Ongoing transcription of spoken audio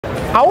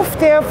Auf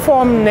der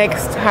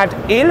FormNext hat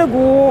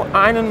Elegoo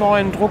einen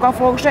neuen Drucker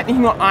vorgestellt, nicht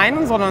nur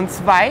einen, sondern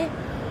zwei.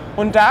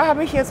 Und da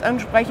habe ich jetzt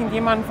entsprechend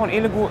jemanden von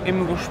Elegoo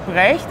im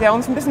Gespräch, der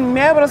uns ein bisschen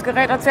mehr über das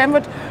Gerät erzählen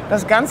wird.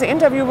 Das ganze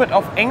Interview wird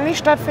auf Englisch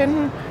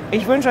stattfinden.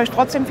 Ich wünsche euch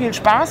trotzdem viel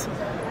Spaß.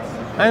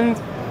 And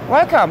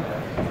welcome.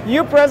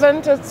 You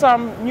presented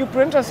some new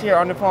printers here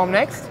on the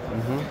FormNext.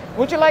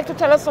 Would you like to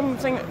tell us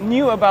something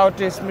new about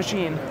this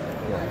machine?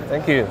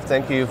 Thank you.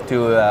 Thank you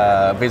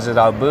to visit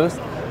our booth.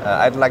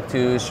 I'd like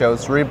to show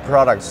three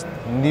products,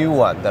 new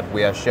one that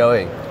we are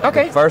showing.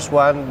 Okay. The first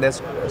one,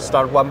 let's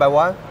start one by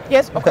one.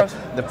 Yes, of course.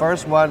 The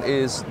first one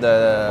is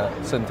the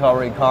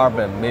Centauri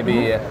Carbon.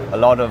 Maybe a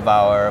lot of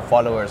our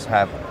followers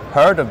have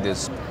heard of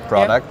this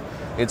product.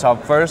 Yeah. It's our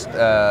first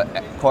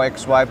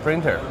coax-Y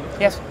printer.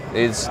 Yes.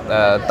 It's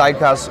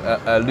die-cast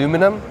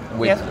aluminum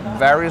with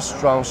very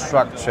strong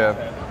structure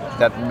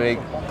that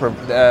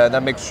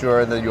makes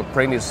sure that your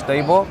print is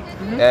stable,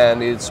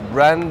 and it's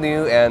brand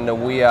new, and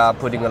we are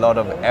putting a lot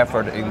of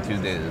effort into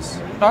this.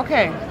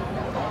 Okay.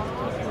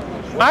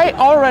 I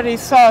already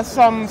saw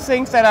some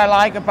things that I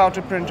like about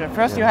the printer.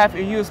 First, you have a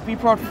USB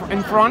port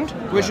in front,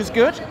 which is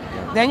good.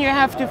 Then you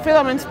have the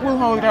filament spool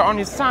holder on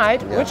the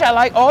side, which I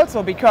like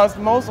also because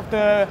most of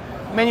the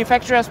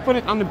manufacturers put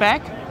it on the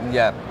back.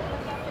 Yeah.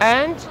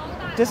 And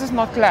this is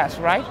not glass,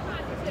 right?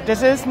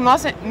 This is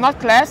not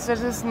glass.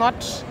 This is not.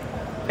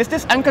 Is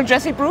this Uncle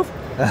Jesse proof?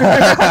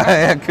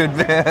 Yeah, could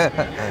be.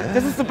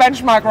 This is the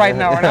benchmark right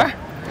now, right?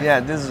 Yeah,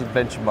 this is a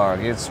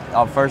benchmark. It's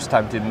our first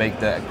time to make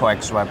the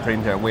coax-Y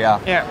printer. We are.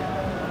 Yeah.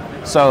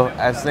 So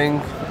I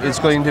think it's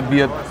going to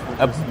be a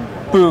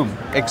boom,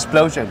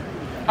 explosion.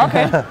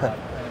 Okay.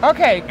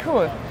 Okay,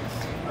 cool.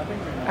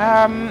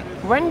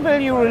 When will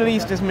you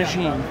release this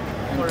machine?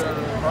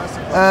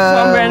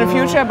 Somewhere in the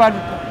future, but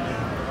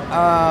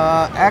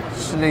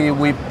actually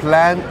we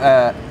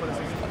plan.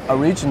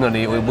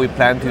 Originally, we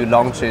plan to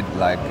launch it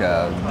like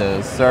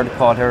the third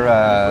quarter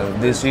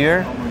this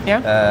year.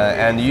 Yeah.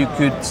 And you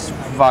could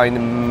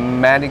find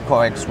many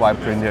coax-Y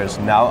printers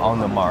now on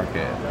the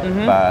market.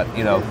 But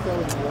you know,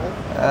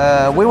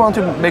 we want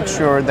to make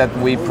sure that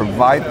we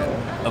provide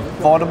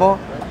affordable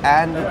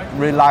and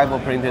reliable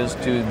printers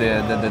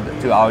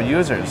to our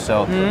users.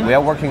 So we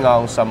are working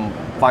on some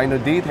final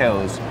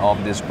details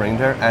of this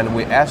printer, and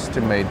we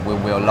estimate we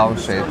will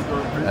launch it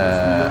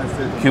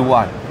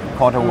Q1.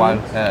 Quarter one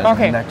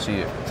next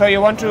year. So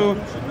you want to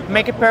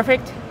make it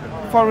perfect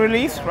for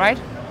release, right?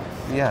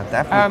 Yeah,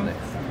 definitely.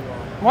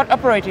 What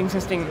operating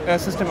system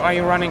are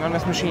you running on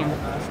this machine?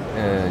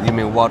 You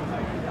mean what?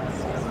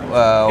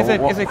 Is it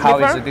Clipper? How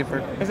is it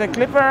different? Is it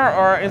Clipper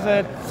or is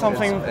it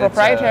something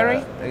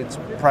proprietary? It's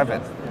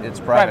private. It's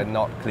private,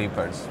 not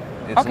Clippers.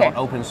 It's not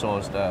open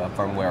sourced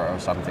firmware or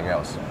something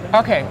else.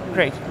 Okay,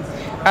 great.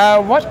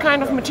 What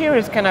kind of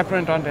materials can I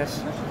print on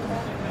this?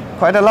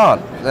 Quite a lot.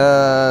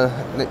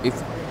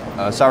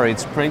 Sorry,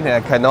 it's printed.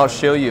 I cannot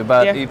show you,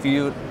 but if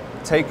you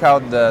take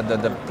out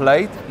the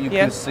plate, you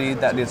can see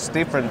that it's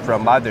different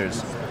from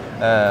others.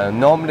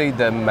 Normally,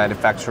 the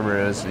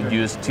manufacturers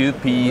use two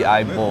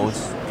PEI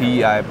boards,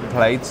 PEI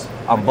plates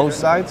on both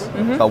sides,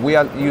 but we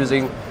are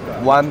using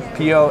one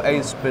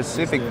PLA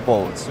specific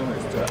boards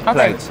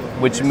plate,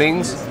 which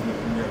means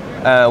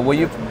when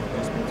you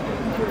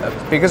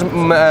because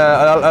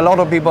a lot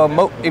of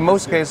people, in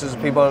most cases,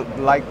 people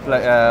like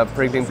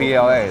printing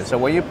PLA. So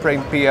when you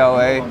print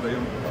PLA,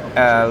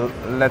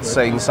 let's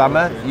say in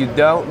summer, you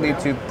don't need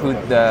to put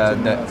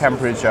the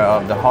temperature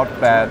of the hot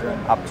bed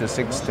up to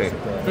 60.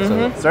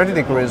 So 30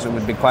 degrees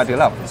would be quite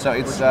enough. So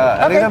it's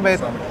a little bit,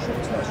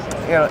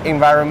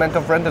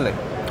 environmental friendly.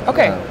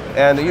 Okay.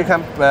 And you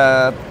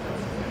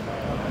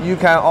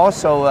can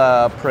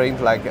also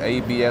print like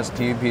ABS,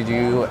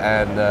 TPU,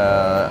 and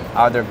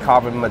other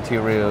carbon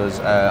materials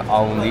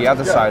on the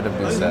other side of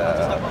this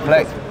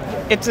plate.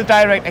 It's a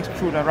direct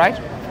extruder, right?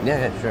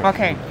 Yeah, sure.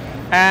 Okay.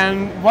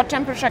 And what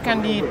temperature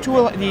can the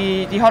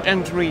hot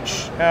end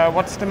reach?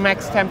 What's the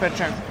max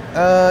temperature?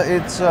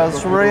 It's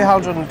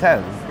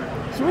 310.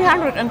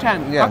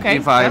 310. Yeah. Okay.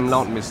 If I'm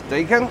not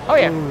mistaken. Oh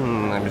yeah.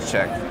 Let me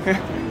check.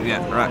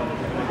 Yeah. Right.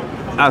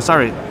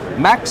 Sorry.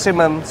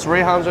 Maximum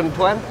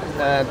 320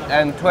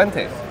 and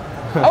 20.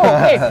 Oh,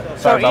 okay.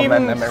 So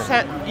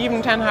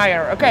even 10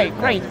 higher. Okay,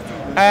 great.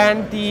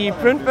 And the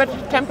print bed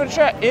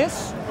temperature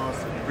is?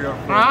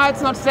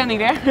 It's not standing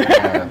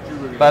there.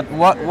 But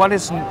what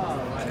is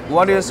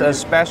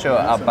special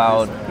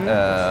about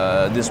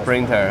this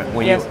printer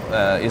when you,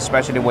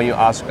 especially when you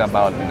ask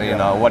about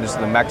what is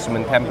the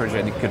maximum temperature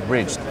it could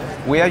reach?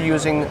 We are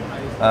using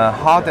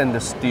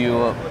hardened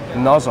steel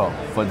nozzle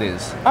for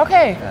this.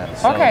 Okay.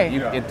 So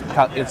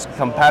it's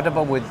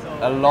compatible with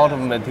a lot of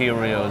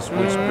materials,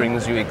 which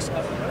brings you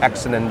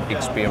excellent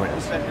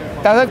experience.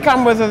 Does it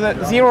come with a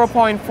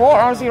 0.4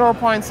 or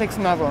 0.6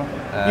 nozzle?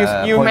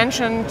 You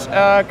mentioned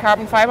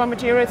carbon fiber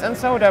materials, and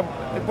so that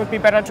it would be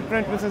better to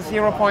print with a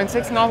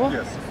 0.6 nozzle?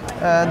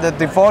 The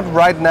default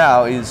right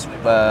now is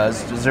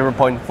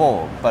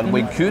 0.4, but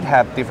we could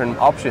have different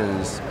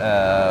options.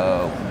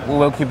 We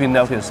will keep you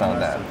notice on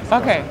that.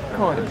 Okay,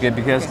 cool.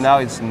 Because now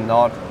it's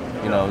not,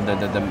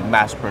 the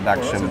mass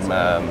production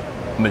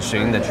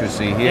machine that you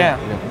see here.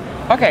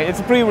 Yeah. Okay, it's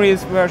a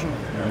pre-release version.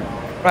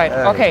 Right.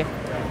 Okay.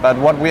 But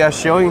what we are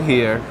showing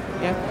here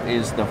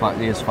is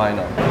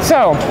final.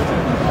 So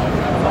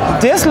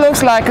this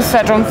looks like a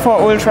Saturn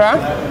 4 Ultra,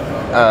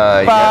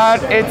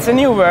 but it's a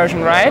new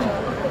version, right?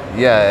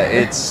 Yeah,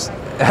 it's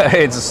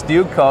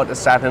still called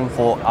Saturn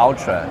 4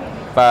 Ultra,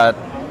 but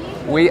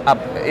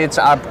it's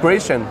an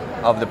upgradation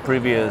of the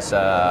previous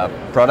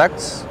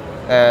products.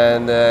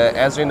 And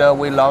as you know,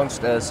 we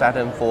launched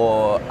Saturn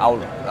 4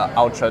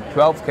 Ultra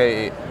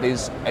 12K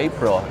this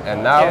April,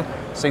 and now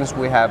since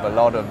we have a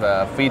lot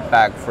of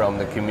feedback from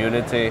the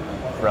community,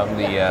 from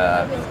the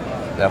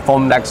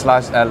FormNext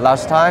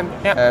last time,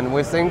 and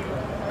we think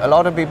a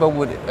lot of people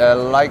would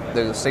like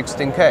the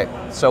 16K.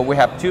 So we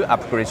have two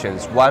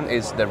upgradations. One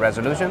is the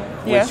resolution,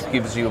 which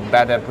gives you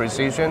better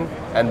precision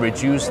and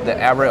reduce the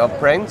error of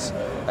prints.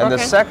 And the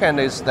second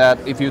is that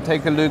if you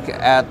take a look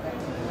at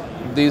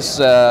this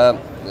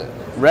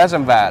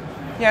resin vat,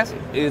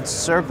 it's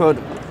circled.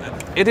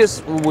 It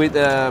is with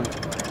the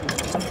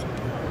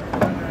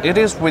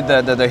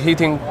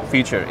heating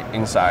feature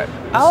inside.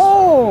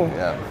 Oh.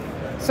 Yeah.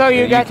 So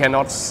you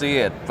cannot see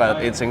it,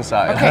 but it's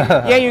inside. Okay.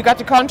 Yeah, you got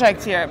the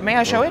contacts here. May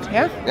I show it?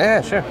 Yeah.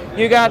 Yeah, sure.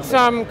 You got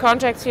some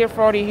contacts here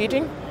for the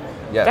heating.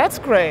 Yeah. That's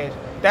great.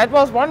 That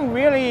was one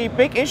really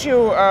big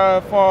issue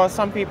for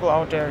some people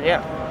out there.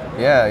 Yeah.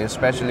 Yeah,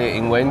 especially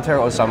in winter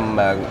or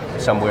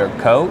somewhere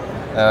cold.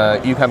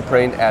 You can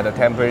print at a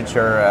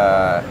temperature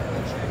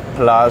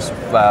plus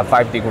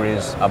 5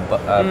 degrees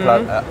above.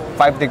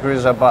 5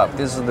 degrees above.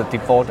 This is the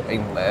default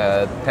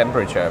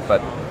temperature,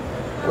 but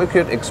we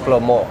could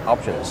explore more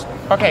options.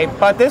 Okay,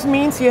 but this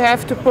means you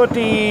have to put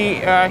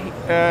the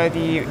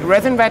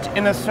resin vat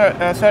in a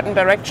certain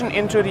direction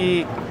into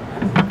the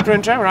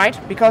printer, right?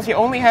 Because you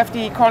only have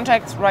the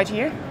contacts right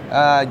here?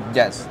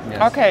 Yes.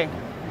 Okay.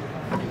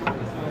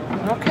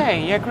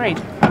 Okay, yeah, great.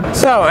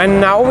 So, and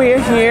now we're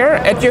here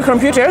at your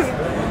computer,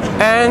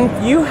 and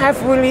you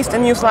have released a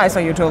new slicer,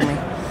 you told me.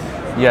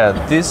 Yeah,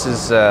 this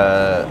is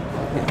a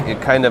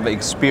kind of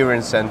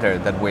experience center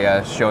that we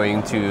are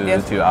showing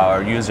to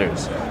our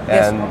users.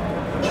 And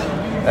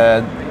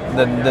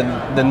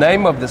the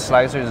name of the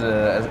slicer is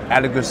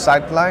Elegoo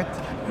Satellite.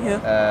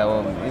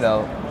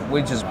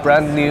 Which is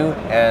brand new,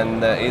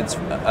 and it's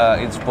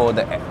for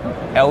the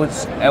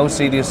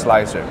LCD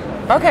slicer.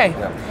 Okay.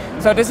 Yeah.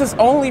 So this is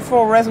only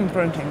for resin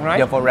printing, right?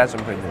 Yeah, for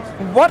resin printers.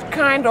 What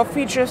kind of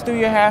features do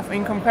you have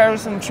in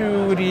comparison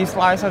to the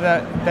slicer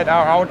that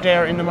are out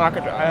there in the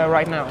market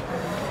right now?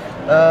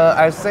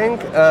 I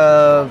think,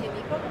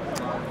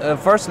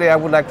 firstly, I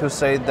would like to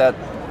say that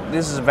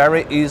this is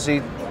very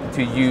easy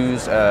to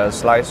use a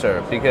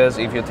slicer, because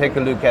if you take a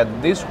look at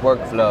this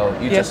workflow,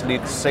 you just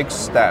need 6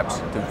 steps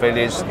to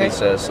finish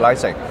this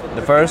slicing.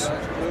 The first,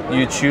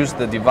 you choose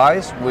the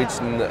device, which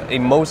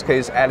in most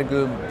cases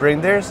Elegoo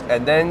printers,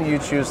 and then you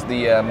choose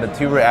the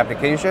material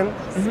application,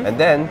 and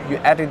then you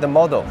edit the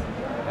model.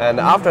 And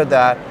after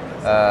that,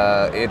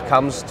 it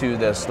comes to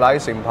the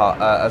slicing part,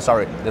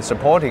 the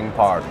supporting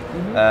part.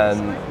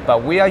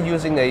 But we are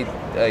using a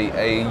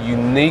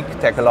unique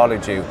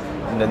technology.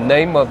 The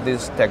name of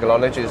this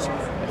technology is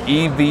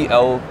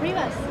EVO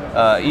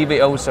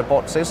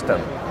support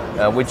system,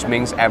 which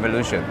means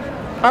evolution.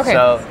 Okay.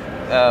 So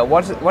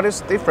what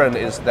is different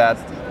is that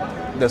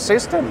the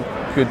system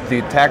could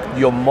detect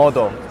your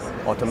model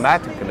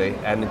automatically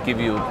and give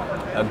you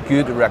a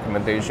good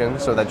recommendation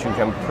so that you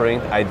can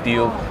print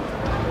ideal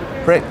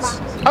prints.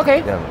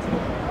 Okay. Yeah.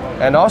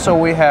 And also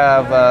we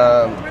have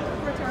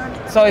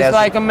so it's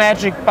like a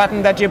magic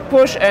button that you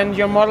push and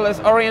your model is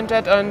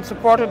oriented and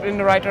supported in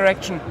the right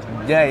direction.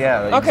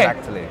 Yeah,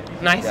 exactly.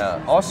 Nice. Yeah.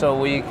 Also,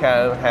 we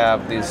can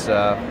have this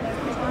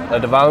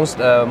advanced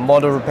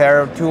model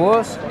repair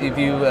tools. If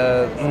you,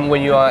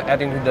 when you are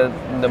adding to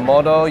the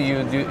model,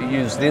 you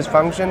use this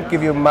function,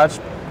 give you much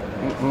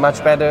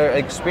better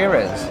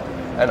experience.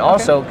 And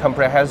also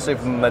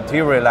comprehensive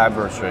material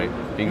laboratory,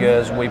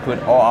 because we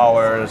put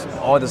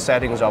all the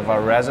settings of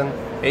our resin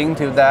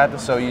into that.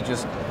 So you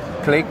just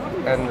click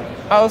and.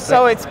 Oh,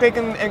 so it's click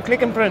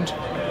and print.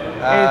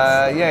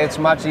 Yeah, it's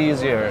much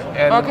easier.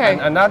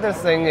 And another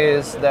thing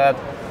is that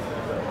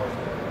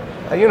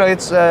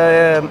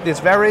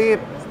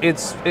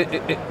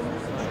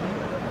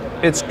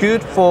it's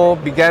good for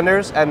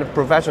beginners and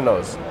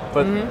professionals.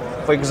 But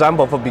for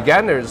example, for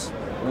beginners,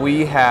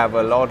 we have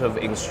a lot of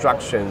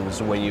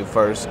instructions when you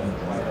first.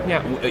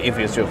 If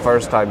it's your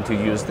first time to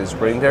use this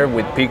printer,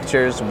 with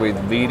pictures, with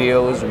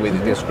videos,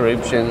 with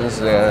descriptions.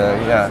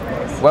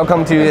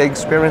 Welcome to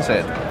experience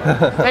it.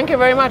 Thank you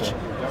very much.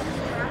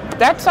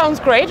 That sounds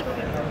great,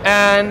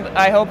 and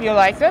I hope you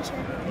liked it.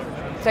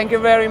 Thank you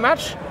very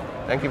much.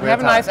 Thank you for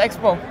Have your time. a nice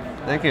expo.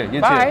 Thank you.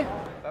 You Bye. too.